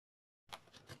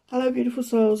Hello beautiful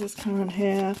souls, it's Karen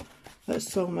here at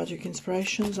Soul Magic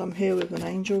Inspirations. I'm here with an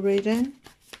angel reading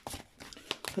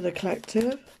for the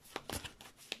collective.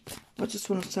 I just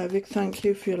want to say a big thank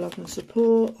you for your love and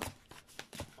support.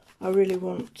 I really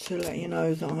want to let you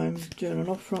know that I'm doing an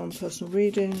offer on personal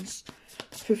readings.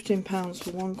 £15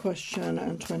 for one question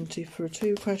and $20 for a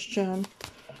two question.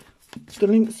 The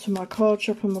links to my card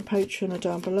shop and my Patreon are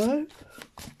down below.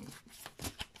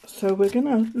 So we're going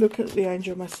to look at the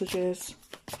angel messages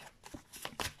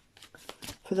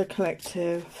for the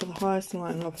collective, for the highest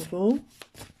light and love of all.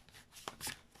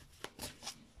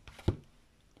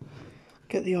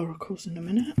 Get the oracles in a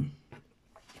minute.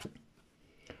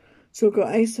 So we've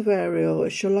got Ace of Ariel.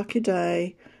 It's your lucky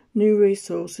day. New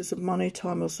resources of money,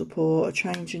 time or support. A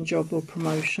change in job or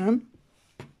promotion.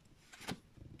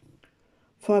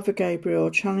 Five of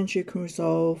Gabriel. Challenge you can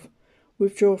resolve.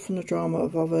 Withdraw from the drama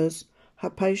of others.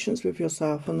 Have patience with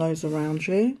yourself and those around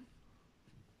you.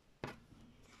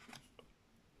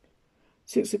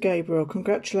 Six of Gabriel.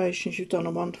 Congratulations, you've done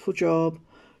a wonderful job.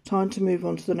 Time to move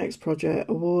on to the next project.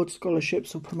 Awards,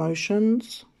 scholarships or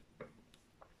promotions.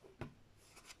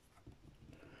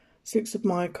 Six of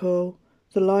Michael.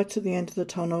 The light at the end of the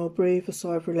tunnel. Breathe a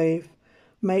sigh of relief.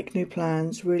 Make new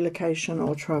plans, relocation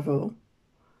or travel.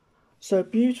 So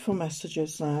beautiful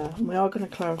messages there. And we are going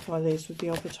to clarify these with the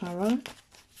other tarot.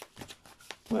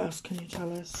 What else can you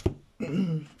tell us?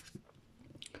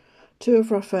 Two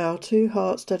of Raphael, two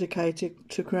hearts dedicated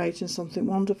to creating something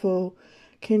wonderful.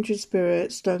 Kindred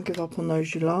spirits, don't give up on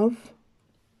those you love.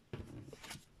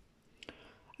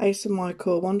 Ace of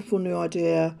Michael, wonderful new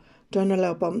idea. Don't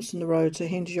allow bumps in the road to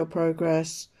hinder your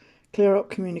progress. Clear up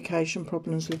communication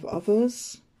problems with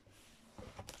others.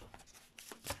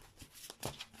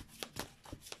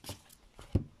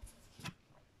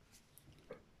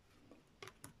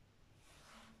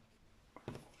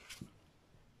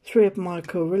 Three of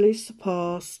Michael, release the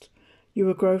past. You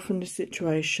will grow from this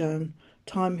situation.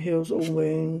 Time heals all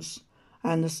wounds.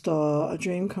 And the Star, a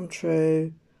dream come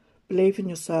true. Believe in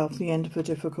yourself, the end of a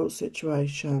difficult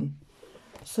situation.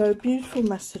 So beautiful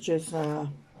messages there.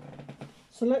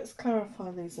 So let's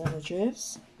clarify these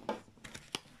energies.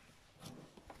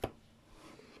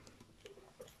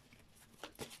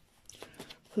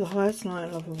 For the highest light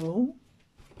and love of all.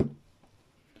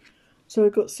 So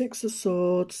we've got Six of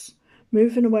Swords.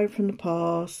 Moving away from the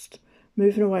past,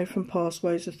 moving away from past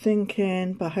ways of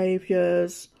thinking,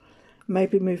 behaviours,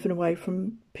 maybe moving away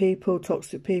from people,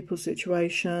 toxic people,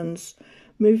 situations,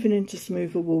 moving into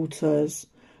smoother waters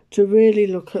to really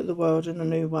look at the world in a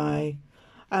new way.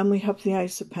 And we have the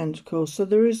Ace of Pentacles, so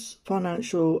there is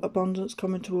financial abundance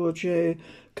coming towards you.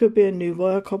 Could be a new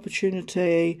work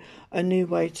opportunity, a new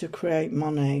way to create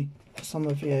money for some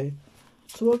of you.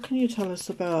 So what can you tell us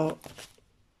about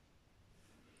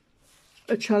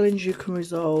a challenge you can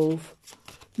resolve?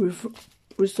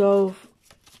 Withdraw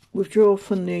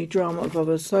from the drama of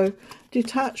others. So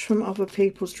detach from other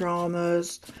people's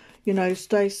dramas. You know,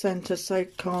 stay centered, stay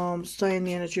calm, stay in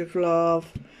the energy of love.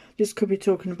 This could be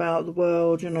talking about the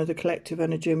world, you know, the collective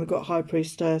energy. And we've got High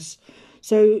Priestess.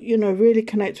 So, you know, really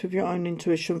connect with your own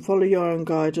intuition. Follow your own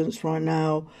guidance right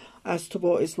now as to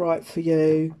what is right for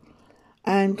you.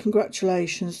 And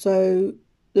congratulations. So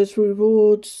there's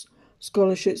rewards,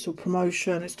 scholarships or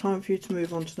promotion. It's time for you to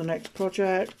move on to the next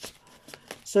project.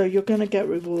 So you're going to get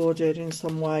rewarded in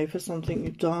some way for something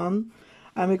you've done.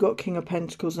 And we've got King of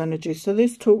Pentacles energy. So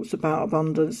this talks about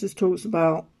abundance. This talks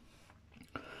about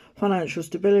financial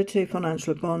stability,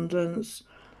 financial abundance.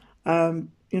 You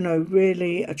know,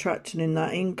 really attracting in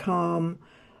that income.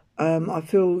 I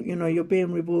feel, you know, you're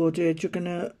being rewarded. You're going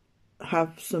to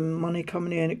have some money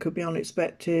coming in. It could be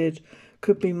unexpected.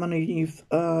 Could be money you've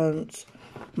earned.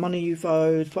 Money you've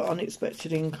owed, but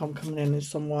unexpected income coming in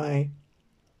some way.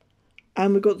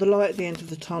 And we've got the light at the end of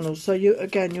the tunnel. So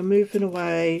you're moving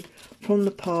away from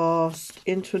the past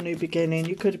into a new beginning.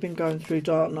 You could have been going through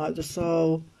dark night of the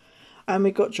soul. And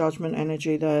we've got judgment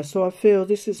energy there. So I feel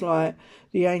this is like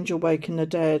the angel waking the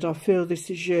dead. I feel this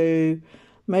is you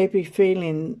maybe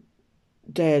feeling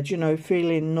dead, you know,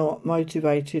 feeling not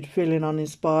motivated, feeling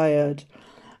uninspired.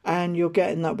 And you're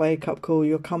getting that wake-up call.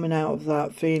 You're coming out of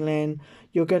that feeling.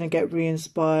 You're going to get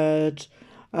re-inspired.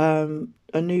 A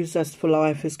new zest for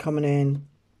life is coming in.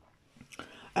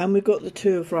 And we've got the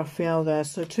Two of Raphael there.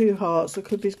 So two hearts. There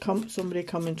could be somebody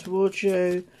coming towards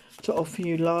you to offer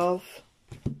you love.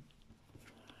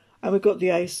 And we've got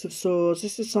the Ace of Swords.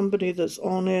 This is somebody that's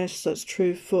honest, that's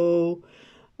truthful,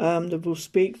 that will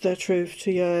speak their truth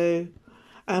to you.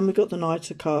 And we've got the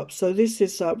Knight of Cups. So this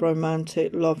is that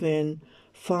romantic, loving,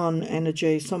 fun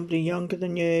energy. Somebody younger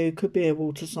than you, could be a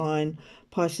water sign,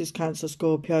 Pisces, Cancer,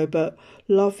 Scorpio, but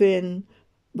loving,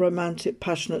 romantic,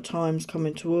 passionate times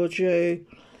coming towards you.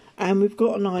 And we've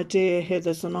got an idea here.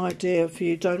 There's an idea for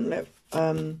you. Don't let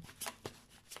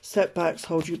setbacks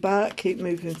hold you back. Keep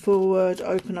moving forward.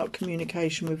 Open up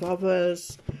communication with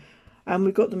others. And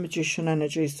we've got the Magician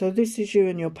energy. So this is you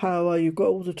and your power. You've got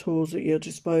all the tools at your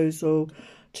disposal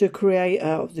to create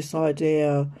out of this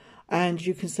idea. And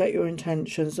you can set your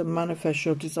intentions and manifest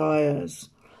your desires.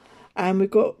 And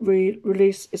we've got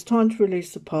release. It's time to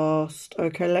release the past.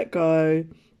 Okay, let go.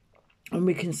 And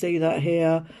we can see that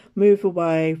here. Move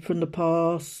away from the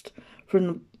past, from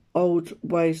the old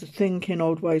ways of thinking,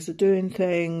 old ways of doing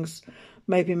things.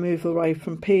 Maybe move away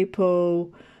from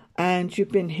people. And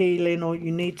you've been healing, or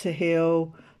you need to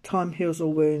heal. Time heals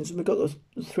all wounds. And we've got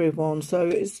the Three of Wands. So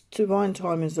it's divine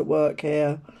timings at work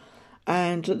here.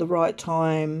 And at the right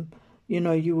time, you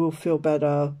know, you will feel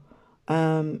better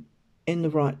in the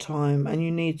right time. And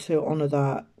you need to honour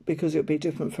that, because it'll be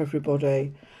different for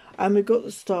everybody. And we've got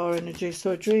the Star energy.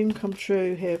 So a dream come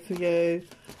true here for you.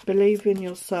 Believe in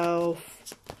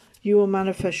yourself. You will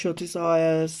manifest your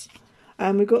desires.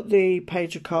 And we've got the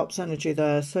Page of Cups energy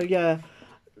there. So yeah,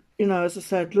 you know, as I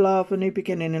said, love, a new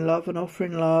beginning in love, and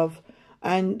offering love,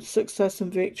 and success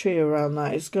and victory around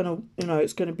that. It's going to, you know,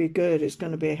 it's going to be good. It's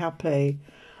going to be happy.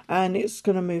 And it's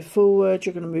going to move forward.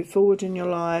 You're going to move forward in your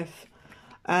life.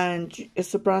 And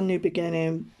it's a brand new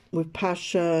beginning with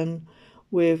passion,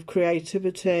 with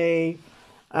creativity,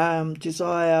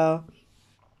 desire.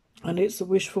 And it's a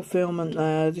wish fulfillment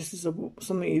there. This is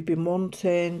something you've been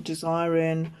wanting,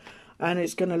 desiring. And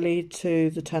it's going to lead to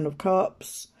the Ten of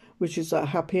Cups, which is a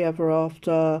happy ever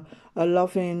after, a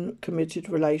loving, committed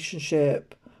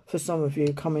relationship for some of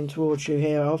you coming towards you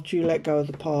here after you let go of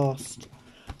the past.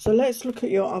 So let's look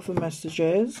at your other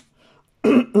messages.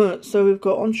 So we've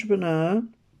got Entrepreneur.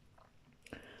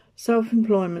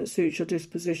 Self-employment suits your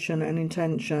disposition and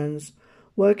intentions.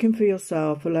 Working for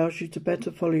yourself allows you to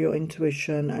better follow your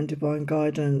intuition and divine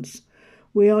guidance.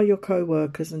 We are your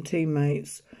co-workers and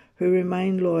teammates who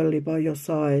remain loyally by your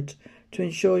side to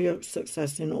ensure your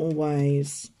success in all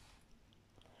ways.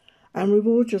 And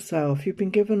reward yourself. You've been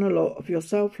given a lot of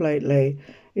yourself lately.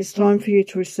 It's time for you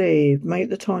to receive. Make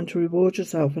the time to reward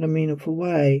yourself in a meaningful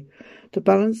way. The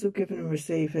balance of giving and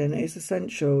receiving is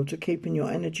essential to keeping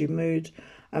your energy, mood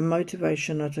and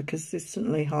motivation at a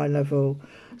consistently high level.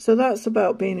 So that's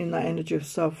about being in that energy of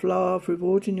self-love,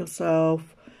 rewarding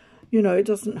yourself. You know, it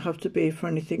doesn't have to be for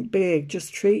anything big.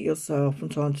 Just treat yourself from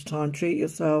time to time. Treat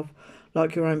yourself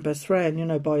like your own best friend. You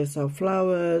know, buy yourself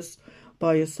flowers,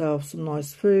 buy yourself some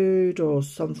nice food or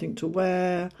something to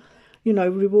wear. You know,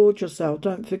 reward yourself.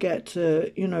 Don't forget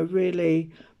to, you know,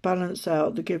 really balance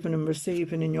out the giving and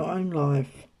receiving in your own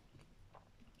life.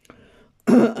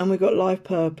 And we've got life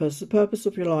purpose. The purpose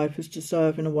of your life is to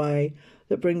serve in a way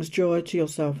that brings joy to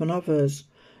yourself and others.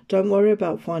 Don't worry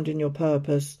about finding your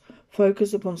purpose.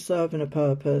 Focus upon serving a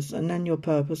purpose, and then your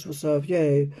purpose will serve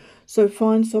you. So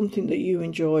find something that you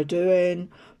enjoy doing.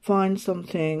 Find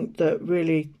something that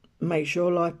really makes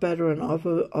your life better and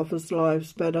others'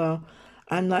 lives better.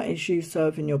 And that is you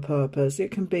serving your purpose.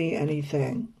 It can be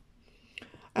anything.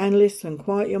 And listen,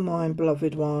 quiet your mind,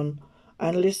 beloved one,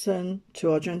 and listen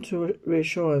to our gentle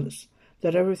reassurance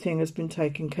that everything has been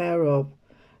taken care of.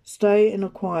 Stay in a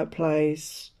quiet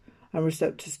place and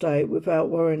receptive state without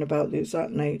worrying about the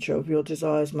exact nature of your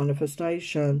desire's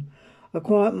manifestation. A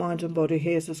quiet mind and body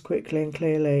hears us quickly and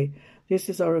clearly. This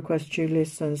is our request you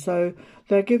listen. So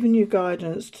they're giving you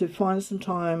guidance to find some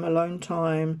time, alone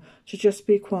time, to just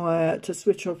be quiet, to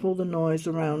switch off all the noise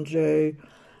around you.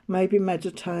 Maybe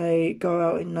meditate, go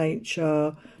out in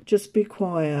nature, just be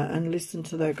quiet and listen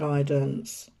to their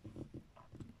guidance.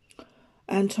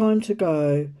 And time to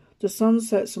go. The sun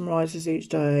sets and rises each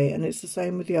day, and it's the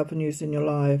same with the avenues in your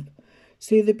life.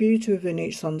 See the beauty within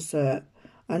each sunset,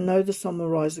 and know the sun will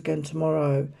rise again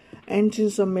tomorrow.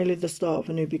 Endings are merely the start of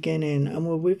a new beginning, and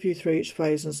we're with you through each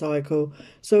phase and cycle.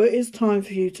 So it is time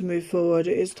for you to move forward.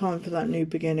 It is time for that new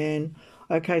beginning.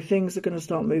 Okay, things are going to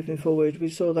start moving forward. We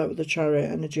saw that with the Chariot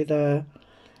energy there.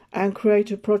 And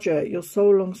creative project. Your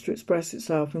soul longs to express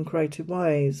itself in creative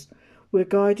ways. We're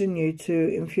guiding you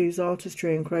to infuse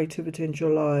artistry and creativity into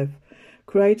your life.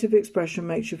 Creative expression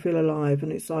makes you feel alive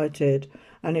and excited,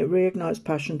 and it reignites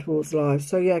passion towards life.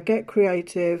 So yeah, get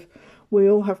creative. We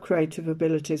all have creative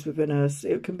abilities within us.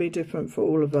 It can be different for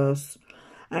all of us.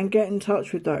 And get in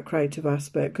touch with that creative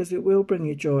aspect, because it will bring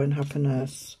you joy and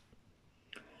happiness.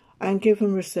 And give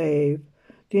and receive.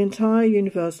 The entire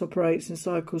universe operates in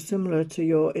cycles similar to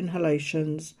your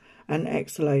inhalations and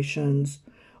exhalations.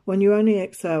 When you only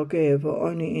exhale, give, or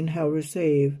only inhale,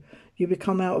 receive, you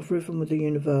become out of rhythm with the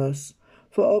universe.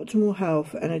 For optimal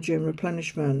health, energy and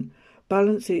replenishment,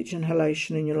 balance each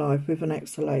inhalation in your life with an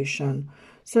exhalation.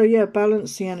 So yeah,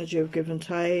 balance the energy of give and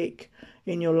take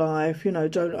in your life. You know,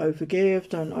 don't overgive,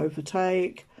 don't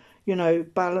overtake. You know,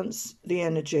 balance the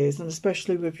energies, and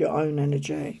especially with your own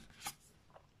energy.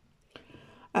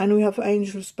 And we have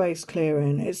angel space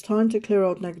clearing. It's time to clear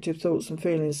old negative thoughts and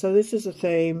feelings. So this is a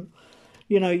theme.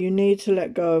 You know, you need to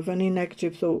let go of any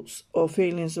negative thoughts or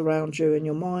feelings around you in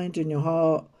your mind, in your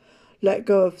heart. Let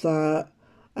go of that,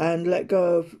 and let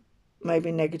go of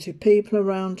maybe negative people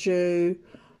around you,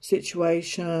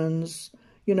 situations.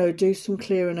 You know, do some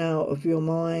clearing out of your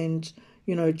mind.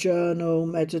 You know, journal,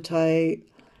 meditate,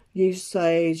 use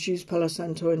sage, use Palo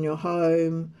Santo in your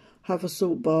home, have a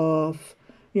salt bath.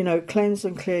 You know, cleanse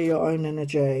and clear your own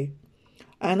energy.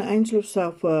 And angel of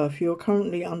self-worth, you're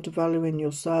currently undervaluing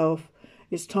yourself.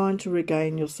 It's time to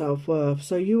regain your self-worth.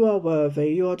 So you are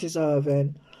worthy, you are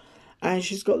deserving. And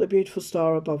she's got the beautiful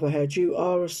star above her head. You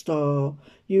are a star.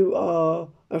 You are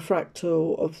a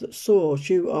fractal of the source.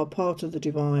 You are part of the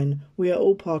divine. We are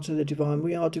all part of the divine.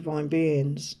 We are divine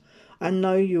beings. And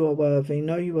know you are worthy.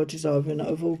 Know you are deserving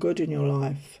of all good in your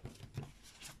life.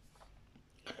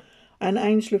 An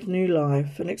angel of new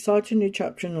life. An exciting new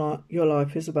chapter in your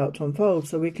life is about to unfold.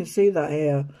 So we can see that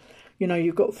here. You know,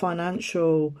 you've got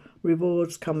financial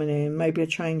rewards coming in, maybe a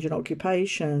change in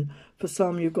occupation. For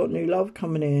some, you've got new love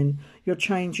coming in. You're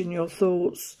changing your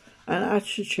thoughts and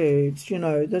attitudes. You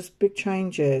know, there's big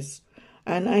changes.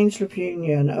 An angel of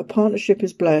union. A partnership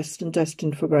is blessed and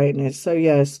destined for greatness. So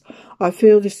yes, I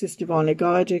feel this is divinely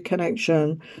guided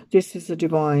connection. This is a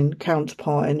divine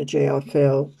counterpart energy, I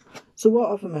feel. So what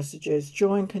other messages?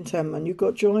 Joy and contentment. You've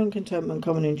got joy and contentment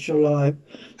coming into your life.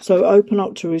 So open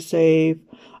up to receive.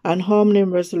 And harmony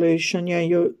and resolution. Yeah,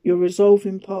 you're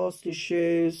resolving past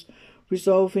issues,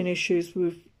 resolving issues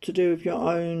to do with your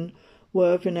own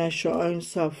worthiness, your own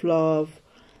self-love.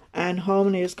 And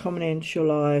harmony is coming into your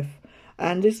life.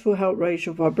 And this will help raise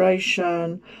your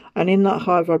vibration. And in that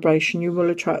high vibration, you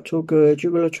will attract all good. You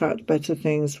will attract better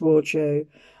things towards you.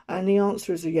 And the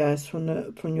answer is a yes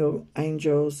from your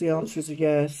angels. The answer is a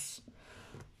yes.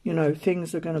 You know,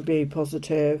 things are going to be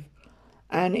positive.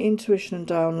 And intuition and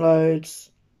downloads.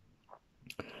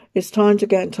 It's time to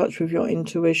get in touch with your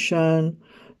intuition,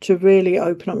 to really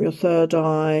open up your third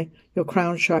eye, your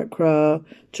crown chakra,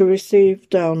 to receive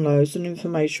downloads and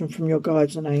information from your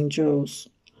guides and angels.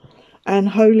 And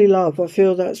holy love, I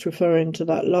feel that's referring to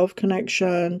that love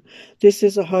connection. This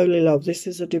is a holy love. This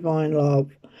is a divine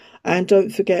love. And don't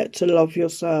forget to love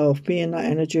yourself. Be in that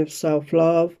energy of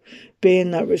self-love. Be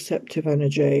in that receptive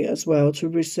energy as well to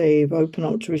receive, open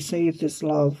up to receive this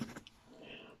love.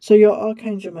 So your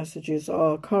Archangel messages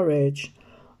are courage.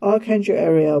 Archangel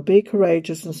Ariel, be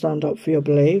courageous and stand up for your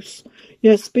beliefs.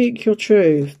 Yes, speak your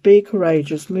truth. Be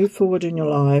courageous. Move forward in your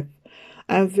life.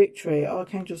 And victory.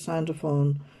 Archangel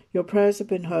Sandalphon, your prayers have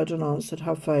been heard and answered.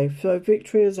 Have faith. So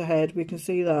victory is ahead. We can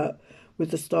see that with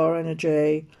the star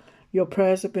energy. Your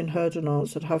prayers have been heard and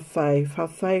answered. Have faith.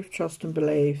 Have faith, trust and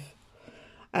belief.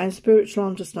 And spiritual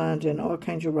understanding.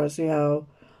 Archangel Raziel,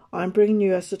 I'm bringing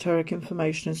you esoteric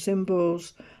information and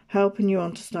symbols, helping you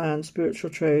understand spiritual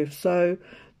truth. So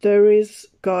there is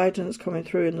guidance coming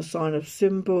through in the sign of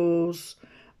symbols,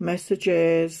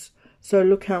 messages. So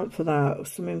look out for that,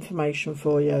 some information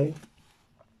for you.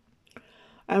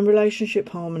 And relationship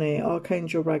harmony,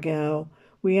 Archangel Raguel.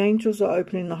 We angels are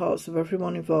opening the hearts of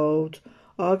everyone involved.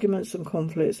 Arguments and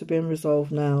conflicts are being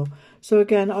resolved now. So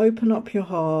again, open up your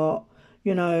heart.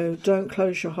 You know, don't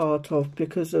close your heart off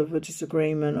because of a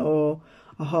disagreement or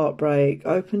a heartbreak.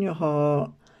 Open your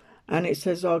heart. And it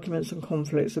says arguments and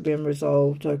conflicts are being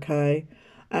resolved, okay?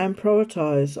 And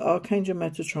prioritise. Archangel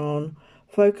Metatron,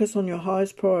 focus on your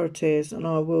highest priorities and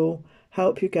I will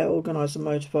help you get organised and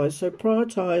motivated. So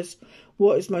prioritise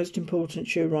what is most important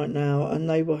to you right now and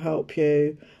they will help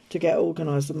you to get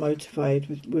organised and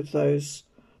motivated with those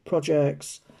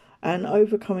projects. And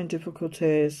overcoming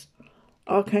difficulties.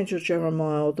 Archangel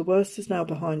Jeremiah, the worst is now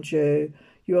behind you.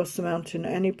 You are surmounting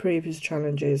any previous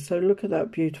challenges. So look at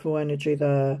that beautiful energy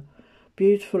there.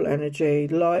 Beautiful energy,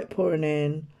 light pouring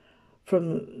in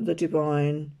from the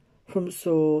divine, from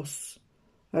source.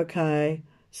 Okay,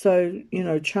 so, you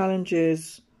know,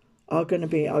 challenges are going to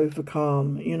be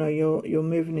overcome. You know, you're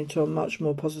moving into a much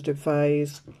more positive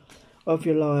phase of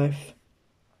your life.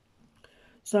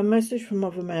 So a message from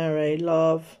Mother Mary,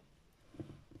 love.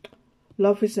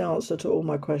 Love is the answer to all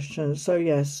my questions. So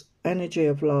yes, energy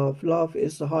of love. Love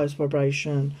is the highest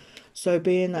vibration. So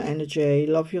be in that energy.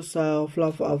 Love yourself,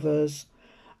 love others.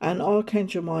 And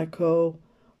Archangel Michael,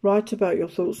 write about your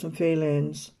thoughts and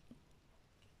feelings.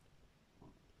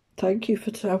 Thank you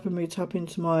for helping me tap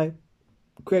into my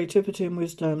creativity and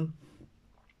wisdom.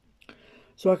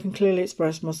 so I can clearly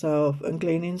express myself and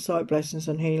glean insight, blessings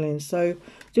and healing. So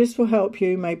this will help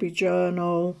you maybe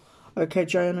journal. Okay,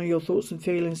 journal your thoughts and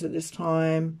feelings at this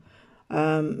time.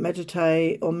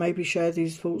 Meditate, or maybe share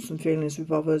these thoughts and feelings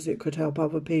with others. It could help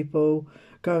other people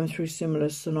going through similar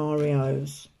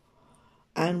scenarios.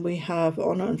 And we have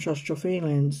honour and trust your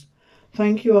feelings.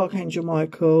 Thank you, Archangel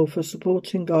Michael, for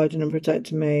supporting, guiding and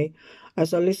protecting me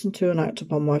as I listen to and act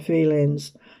upon my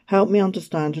feelings. Help me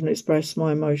understand and express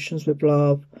my emotions with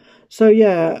love. So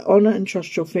yeah, honour and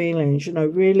trust your feelings. You know,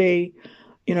 really,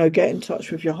 you know, get in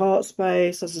touch with your heart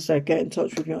space. As I said, get in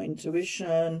touch with your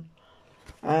intuition.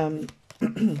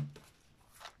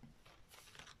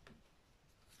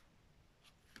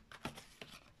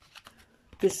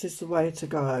 This is the way to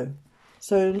go.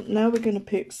 So now we're going to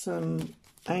pick some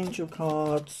angel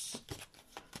cards.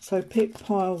 So pick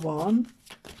pile 1.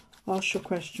 Ask your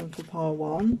question for pile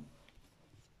 1.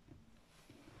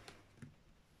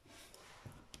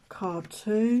 Card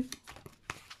 2.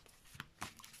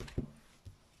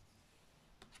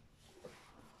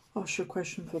 Ask your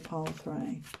question for pile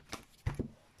 3.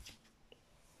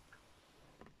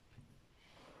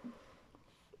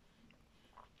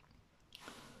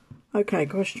 Okay,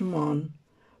 question 1.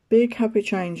 Big happy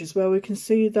changes. Well, we can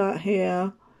see that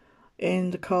here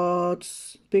in the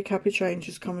cards. Big happy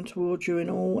changes coming towards you in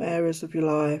all areas of your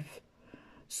life.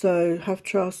 So have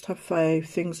trust, have faith,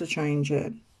 things are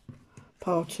changing.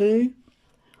 Pile 2.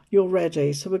 You're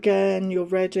ready. So again, you're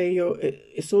ready.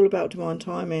 It's all about divine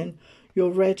timing.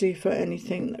 You're ready for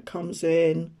anything that comes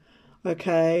in.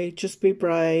 Okay, just be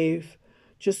brave.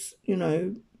 Just, you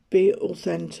know, be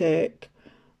authentic.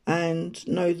 And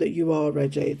know that you are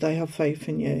ready. They have faith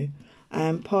in you.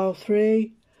 And pile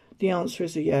 3, the answer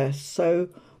is a yes. So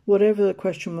whatever the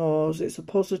question was, it's a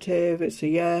positive, it's a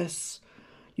yes.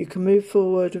 You can move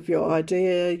forward with your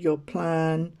idea, your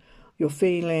plan, your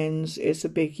feelings. It's a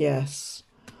big yes.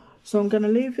 So I'm going to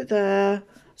leave it there.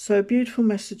 So beautiful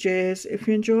messages. If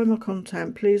you enjoy my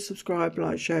content, please subscribe,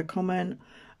 like, share, comment.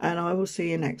 And I will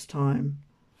see you next time.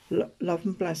 Love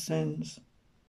and blessings.